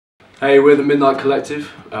Hey, we're the Midnight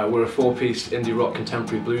Collective. We're a four-piece indie rock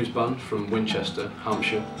contemporary blues band from Winchester,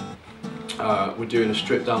 Hampshire. We're doing a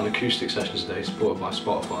stripped-down acoustic session today, supported by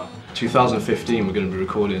Spotify. 2015, we're going to be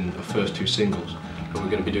recording our first two singles, and we're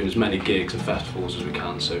going to be doing as many gigs and festivals as we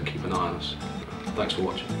can, so keep an eye on us. Thanks for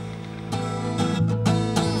watching.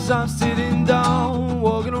 I'm sitting down,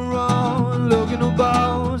 walking around, looking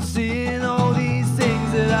about, seeing all these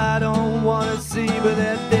things that I don't want to see, but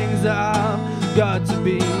they're things that I've got to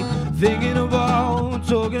be thinking about,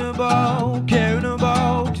 talking about, caring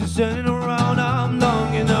about, concerning around. I'm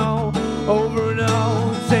longing out, over and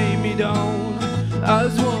out, take me down. I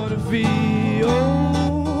just want to feel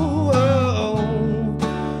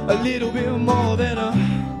a little bit more than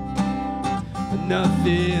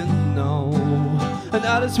nothing, no. And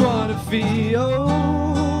I just want to feel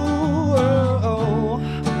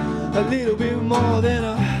a little bit more than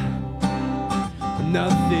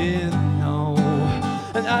nothing, no.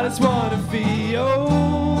 And I just want to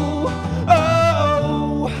feel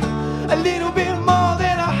a little bit more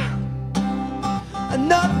than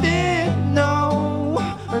nothing, no.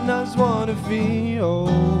 And I just want to feel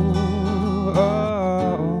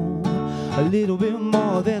a little bit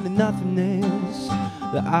more than the nothingness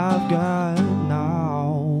that I've got now.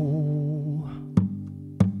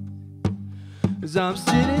 As I'm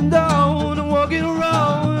sitting down and walking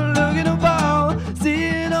around, looking about,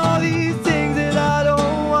 seeing all these things that I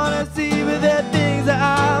don't want to see, but they're things that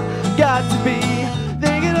I've got to be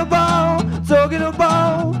thinking about, talking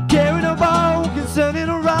about, caring about, concerning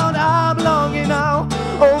around. I'm longing out,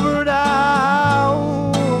 over and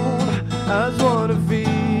out. I just want to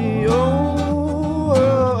feel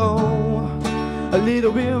a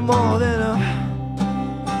little bit more than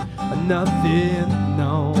nothing,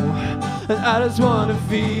 no. And I just want to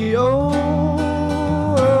feel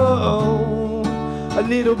a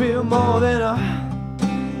little bit more than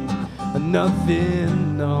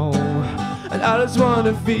nothing, no. And I just want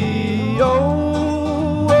to feel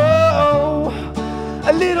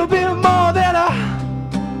a little bit more than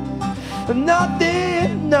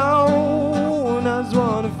nothing, no. And I just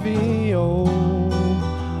want to feel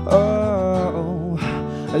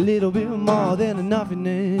a little bit more than the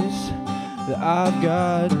nothingness that I've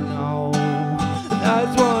got now. And I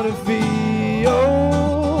just want to feel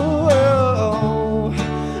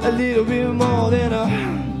a little bit more than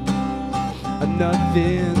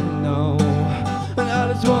nothing, no. And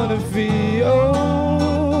I just want to feel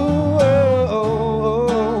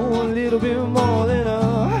a little bit more than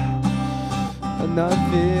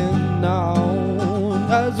nothing now.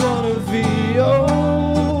 And I just want to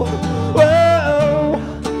feel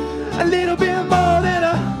a little bit more than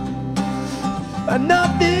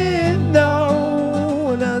nothing, no.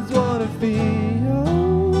 And I just want to feel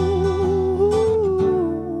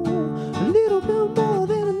a little bit more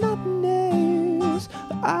than a nothingness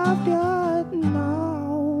I've got.